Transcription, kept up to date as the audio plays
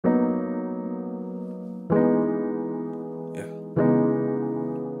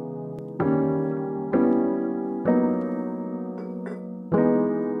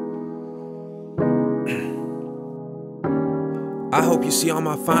I hope you see all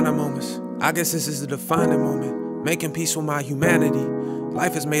my finer moments. I guess this is the defining moment. Making peace with my humanity.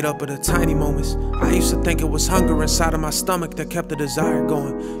 Life is made up of the tiny moments. I used to think it was hunger inside of my stomach that kept the desire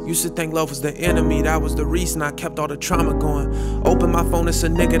going. Used to think love was the enemy, that was the reason I kept all the trauma going. Open my phone, it's a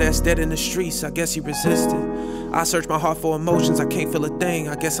nigga that's dead in the streets, I guess he resisted. I search my heart for emotions, I can't feel a thing,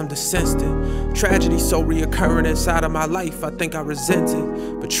 I guess I'm desensed. Tragedy so reoccurring inside of my life, I think I resent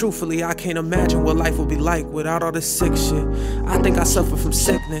it. But truthfully, I can't imagine what life would be like without all this sick shit. I think I suffer from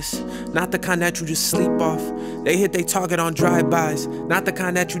sickness, not the kind that you just sleep off. They hit their target on drive-bys, not the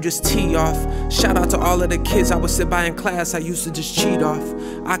kind that you just tee off. Shout out to all of the kids I would sit by in class I used to just cheat off.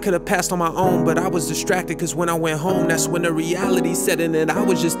 I could have passed on my own, but I was distracted, cause when I went home, that's when the reality set in, and I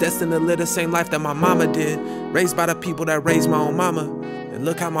was just destined to live the same life that my mama did. Raised by the people that raised my own mama, and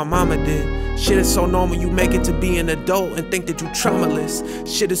look how my mama did. Shit is so normal, you make it to be an adult and think that you traumaless.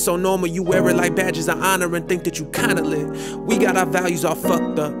 Shit is so normal, you wear it like badges of honor and think that you kinda lit. We got our values all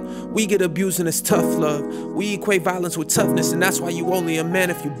fucked up. We get abused and it's tough love. We equate violence with toughness, and that's why you only a man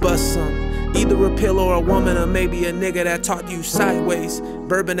if you bust some. Either a pill or a woman, or maybe a nigga that talked to you sideways.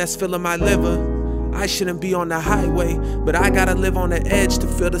 Bourbon that's filling my liver. I shouldn't be on the highway, but I gotta live on the edge to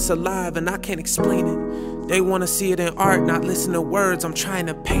feel this alive, and I can't explain it. They wanna see it in art, not listen to words, I'm trying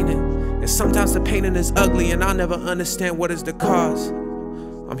to paint it. And sometimes the painting is ugly and I'll never understand what is the cause.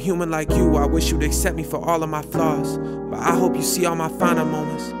 I'm human like you, I wish you'd accept me for all of my flaws. But I hope you see all my finer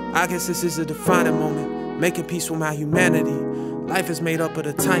moments. I guess this is a defining moment. Making peace with my humanity. Life is made up of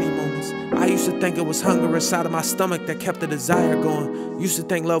the tiny moments. I used to think it was hunger inside of my stomach that kept the desire going. Used to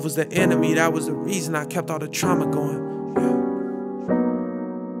think love was the enemy, that was the reason I kept all the trauma going.